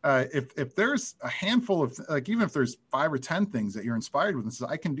if there's a handful of, like, even if there's 5 or 10 things that you're inspired with and says,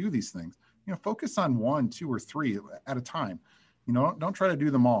 I can do these things, you know, focus on 1, 2, or 3 at a time. You know, don't try to do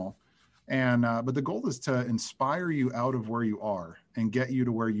them all. And but the goal is to inspire you out of where you are and get you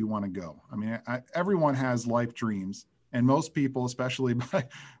to where you want to go. I mean, everyone has life dreams, and most people, especially by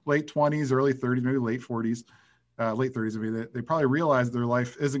late 20s, early 30s, maybe late 40s, late 30s, I mean, they probably realize their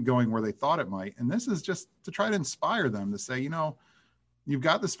life isn't going where they thought it might. And this is just to try to inspire them to say, you know, you've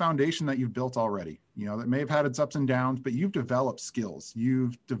got this foundation that you've built already, you know, that may have had its ups and downs, but you've developed skills,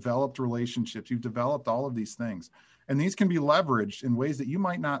 you've developed relationships, you've developed all of these things. And these can be leveraged in ways that you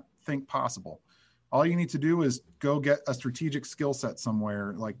might not think possible. All you need to do is go get a strategic skill set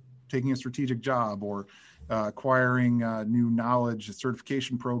somewhere, like taking a strategic job, or acquiring new knowledge, a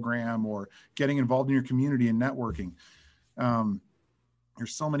certification program, or getting involved in your community and networking.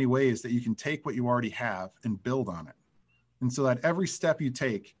 There's so many ways that you can take what you already have and build on it. And so that every step you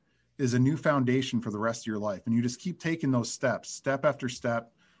take is a new foundation for the rest of your life. And you just keep taking those steps, step after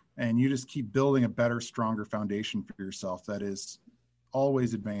step, and you just keep building a better, stronger foundation for yourself that is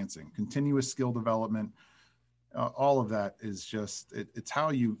always advancing. Continuous skill development, all of that is just, it's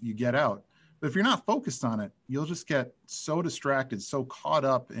how you get out. But if you're not focused on it, you'll just get so distracted, so caught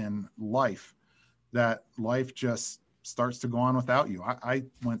up in life, that life just starts to go on without you. I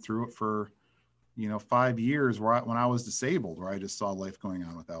went through it for, 5 years when I was disabled, where I just saw life going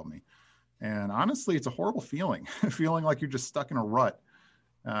on without me. And honestly, it's a horrible feeling, feeling like you're just stuck in a rut.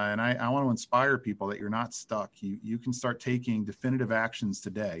 And I want to inspire people that you're not stuck. You can start taking definitive actions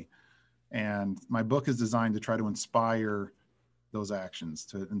today. And my book is designed to try to inspire those actions,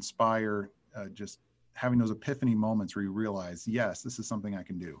 to inspire just having those epiphany moments where you realize, yes, this is something I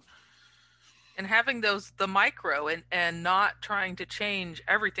can do. And having the micro and not trying to change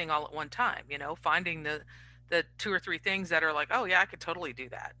everything all at one time, finding the 2 or 3 things that are like, oh yeah, I could totally do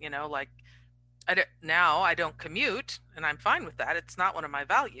that. Like I don't commute, and I'm fine with that. It's not one of my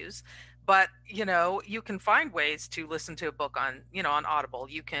values, but you can find ways to listen to a book on, on Audible.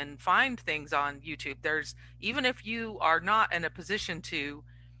 You can find things on YouTube. Even if you are not in a position to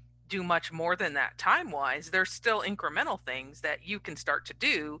do much more than that time-wise, there's still incremental things that you can start to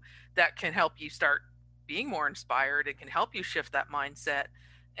do that can help you start being more inspired. It can help you shift that mindset.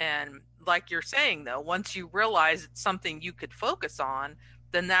 And like you're saying, though, once you realize it's something you could focus on,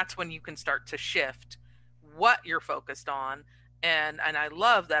 then that's when you can start to shift what you're focused on. And I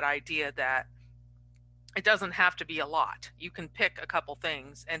love that idea that it doesn't have to be a lot. You can pick a couple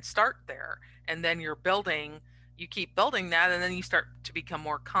things and start there. And then you keep building that, and then you start to become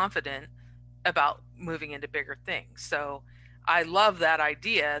more confident about moving into bigger things. So I love that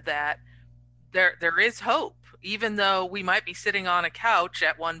idea that there is hope, even though we might be sitting on a couch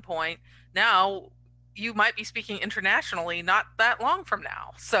at one point. Now you might be speaking internationally not that long from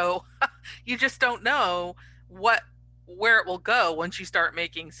now. So you just don't know where it will go once you start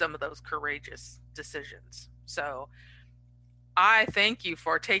making some of those courageous decisions. So I thank you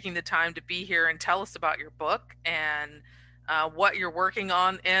for taking the time to be here and tell us about your book and what you're working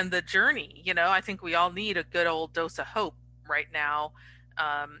on and the journey. I think we all need a good old dose of hope right now.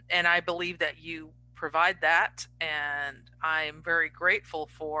 And I believe that you provide that. And I'm very grateful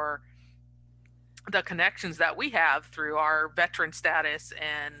for the connections that we have through our veteran status.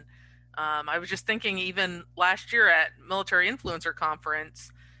 And I was just thinking, even last year at Military Influencer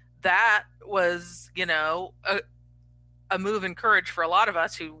Conference, that was, a move in courage for a lot of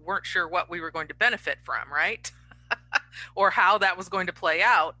us who weren't sure what we were going to benefit from, right? Or how that was going to play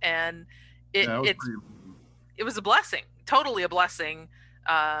out. And it was a blessing, totally a blessing,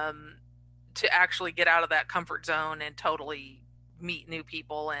 to actually get out of that comfort zone and totally meet new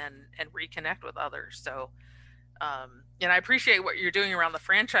people and reconnect with others. So, and I appreciate what you're doing around the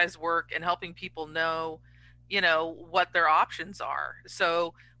franchise work and helping people know, what their options are.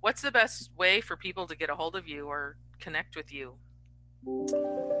 So what's the best way for people to get a hold of you or connect with you?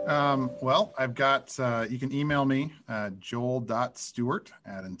 Well, I've got, you can email me,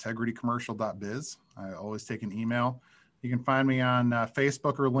 joel.stewart@integritycommercial.biz. I always take an email. You can find me on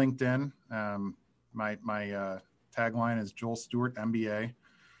Facebook or LinkedIn. My tagline is Joel Stewart, MBA.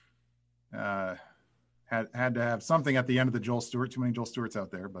 Had to have something at the end of the Joel Stewart. Too many Joel Stewarts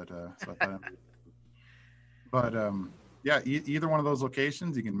out there, but so I thought, yeah, either one of those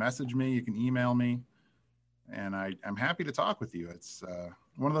locations. You can message me, you can email me, and I'm happy to talk with you. It's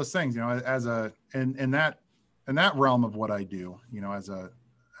one of those things, as in that realm of what I do, as a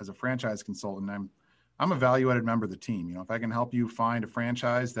franchise consultant, I'm a value-added member of the team. If I can help you find a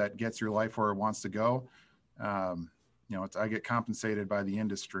franchise that gets your life where it wants to go, I get compensated by the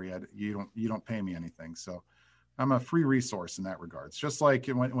industry. You don't pay me anything. So I'm a free resource in that regard. It's just like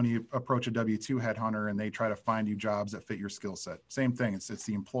when you approach a W-2 headhunter and they try to find you jobs that fit your skill set. Same thing. It's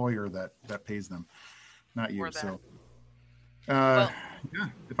the employer that pays them, not you. So yeah,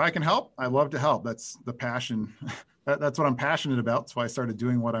 if I can help, I love to help. That's the passion. That's what I'm passionate about. That's why I started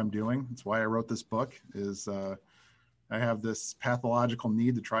doing what I'm doing. That's why I wrote this book. Is I have this pathological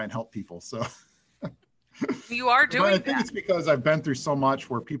need to try and help people. So you are doing but I that. think it's because I've been through so much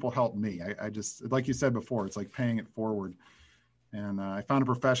where people help me. I just, like you said before, it's like paying it forward. And I found a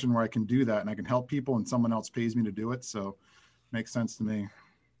profession where I can do that and I can help people and someone else pays me to do it. So it makes sense to me.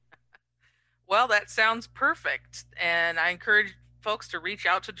 Well, that sounds perfect. And I encourage folks to reach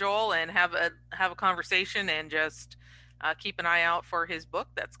out to Joel and have a conversation and just keep an eye out for his book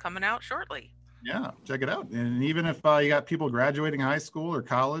that's coming out shortly. Yeah, check it out. And even if you got people graduating high school or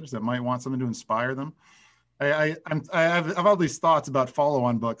college that might want something to inspire them, I have all these thoughts about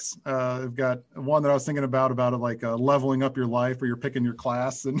follow-on books. I've got one that I was thinking about it, like leveling up your life, where you're picking your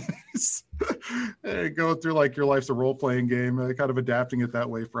class and go through like your life's a role-playing game, kind of adapting it that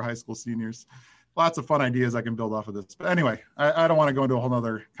way for high school seniors. Lots of fun ideas I can build off of this. But anyway, I don't want to go into a whole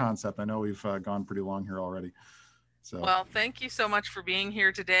other concept. I know we've gone pretty long here already. So. Well, thank you so much for being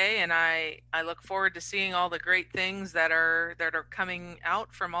here today, and I look forward to seeing all the great things that are coming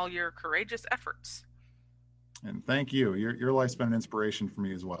out from all your courageous efforts. And thank you. Your life's been an inspiration for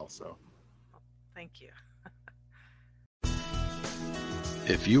me as well. So, thank you.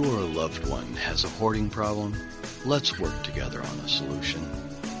 If you or a loved one has a hoarding problem, let's work together on a solution.